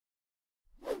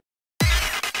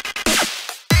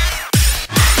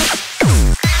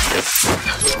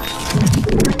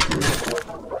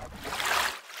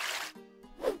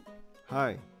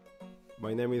Hi,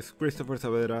 my name is Christopher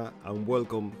Saavedra and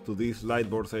welcome to this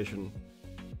Lightboard session.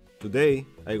 Today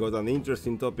I got an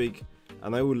interesting topic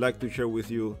and I would like to share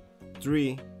with you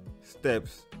 3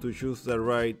 steps to choose the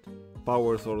right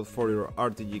power source for your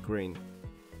RTG crane.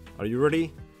 Are you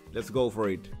ready? Let's go for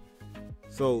it.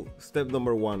 So, step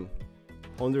number 1.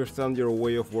 Understand your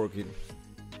way of working.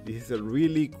 This is a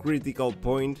really critical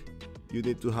point you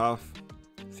need to have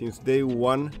since day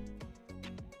 1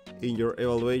 in your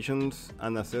evaluations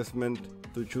and assessment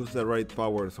to choose the right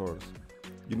power source.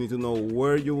 You need to know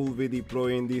where you will be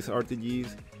deploying these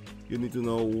RTGs, you need to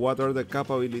know what are the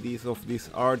capabilities of these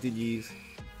RTGs,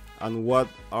 and what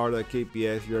are the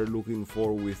KPIs you are looking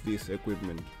for with this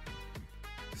equipment.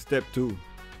 Step 2.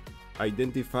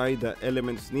 Identify the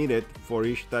elements needed for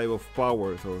each type of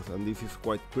power source, and this is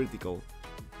quite critical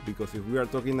because if we are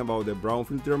talking about the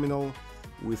brownfield terminal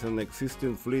with an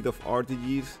existing fleet of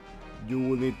RTGs, you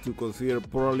will need to consider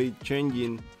probably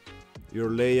changing your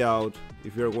layout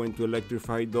if you are going to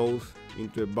electrify those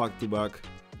into a back-to-back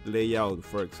layout,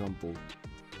 for example.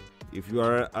 If you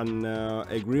are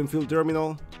a greenfield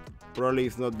terminal, probably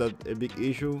it's not that a big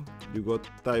issue. You got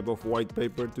type of white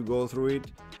paper to go through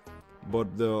it, but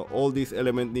all these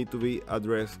elements need to be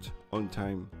addressed on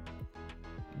time.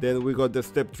 Then we got the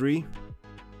step 3,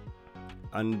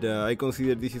 and I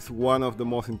consider this is one of the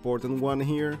most important one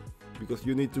here, because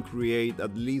you need to create,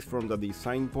 at least from the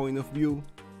design point of view,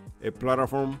 a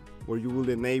platform where you will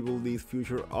enable this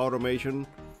future automation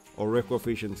or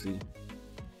eco-efficiency.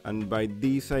 And by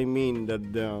this I mean that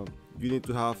you need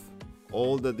to have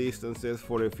all the distances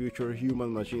for a future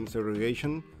human-machine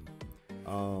segregation.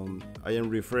 I am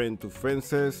referring to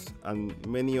fences and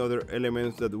many other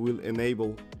elements that will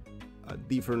enable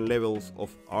different levels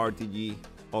of RTG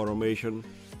automation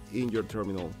in your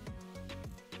terminal.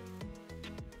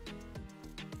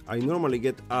 I normally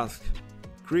get asked,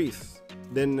 Chris,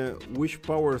 then which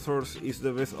power source is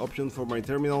the best option for my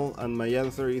terminal? And my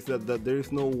answer is that there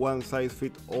is no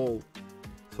one-size-fits-all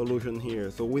solution here.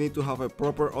 So we need to have a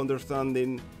proper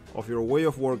understanding of your way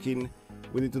of working.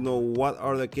 We need to know what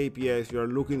are the KPIs you are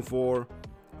looking for,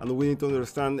 and we need to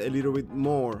understand a little bit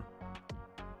more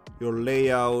your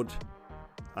layout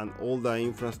and all the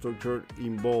infrastructure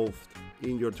involved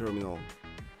in your terminal.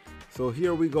 So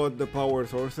here we got the power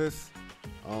sources.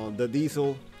 The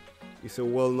diesel is a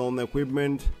well-known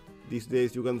equipment. These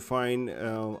days you can find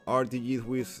RTGs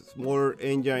with smaller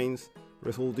engines,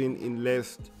 resulting in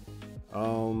less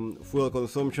fuel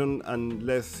consumption and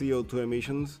less CO2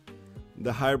 emissions.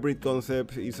 The hybrid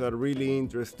concept is a really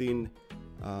interesting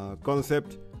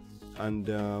concept, and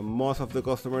most of the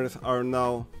customers are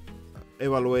now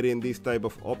evaluating this type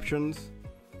of options.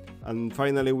 And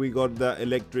finally we got the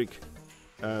electric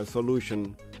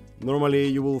solution. Normally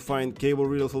you will find cable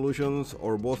reel solutions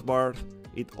or bus bars.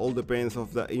 It all depends on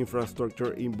the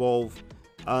infrastructure involved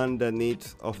and the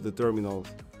needs of the terminals.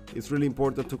 It's really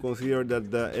important to consider that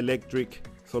the electric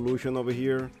solution over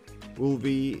here will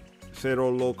be zero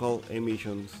local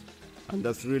emissions, and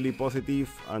that's really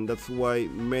positive, and that's why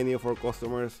many of our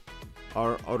customers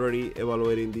are already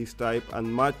evaluating this type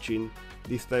and matching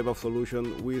this type of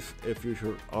solution with a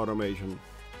future automation.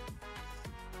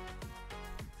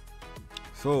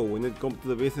 So when it comes to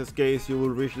the business case, you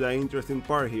will reach the interesting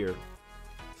part here.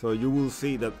 So you will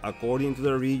see that according to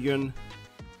the region,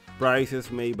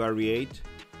 prices may variate.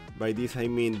 By this I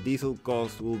mean diesel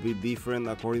costs will be different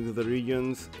according to the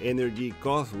regions, energy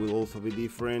costs will also be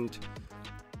different.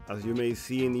 As you may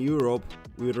see in Europe,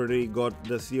 we already got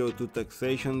the CO2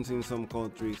 taxations in some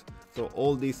countries, so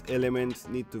all these elements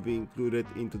need to be included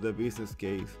into the business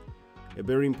case. A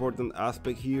very important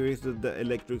aspect here is that the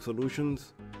electric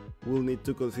solutions will need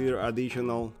to consider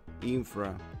additional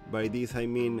infra. By this I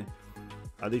mean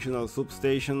additional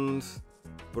substations,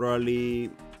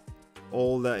 probably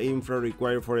all the infra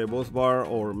required for a bus bar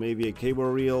or maybe a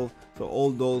cable reel. So all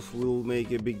those will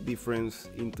make a big difference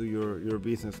into your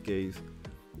business case.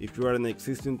 If you are an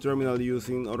existing terminal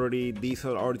using already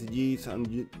diesel RTGs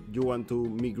and you want to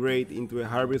migrate into a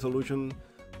hybrid solution,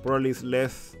 probably it's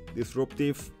less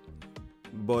disruptive.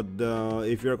 But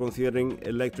if you are considering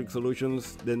electric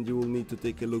solutions, then you will need to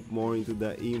take a look more into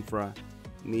the infra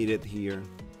needed here.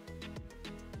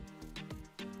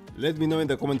 Let me know in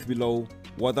the comments below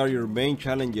what are your main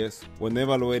challenges when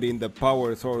evaluating the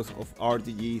power source of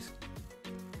RTGs.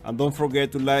 And don't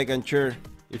forget to like and share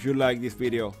if you like this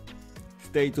video.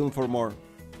 Stay tuned for more.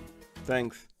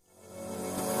 Thanks.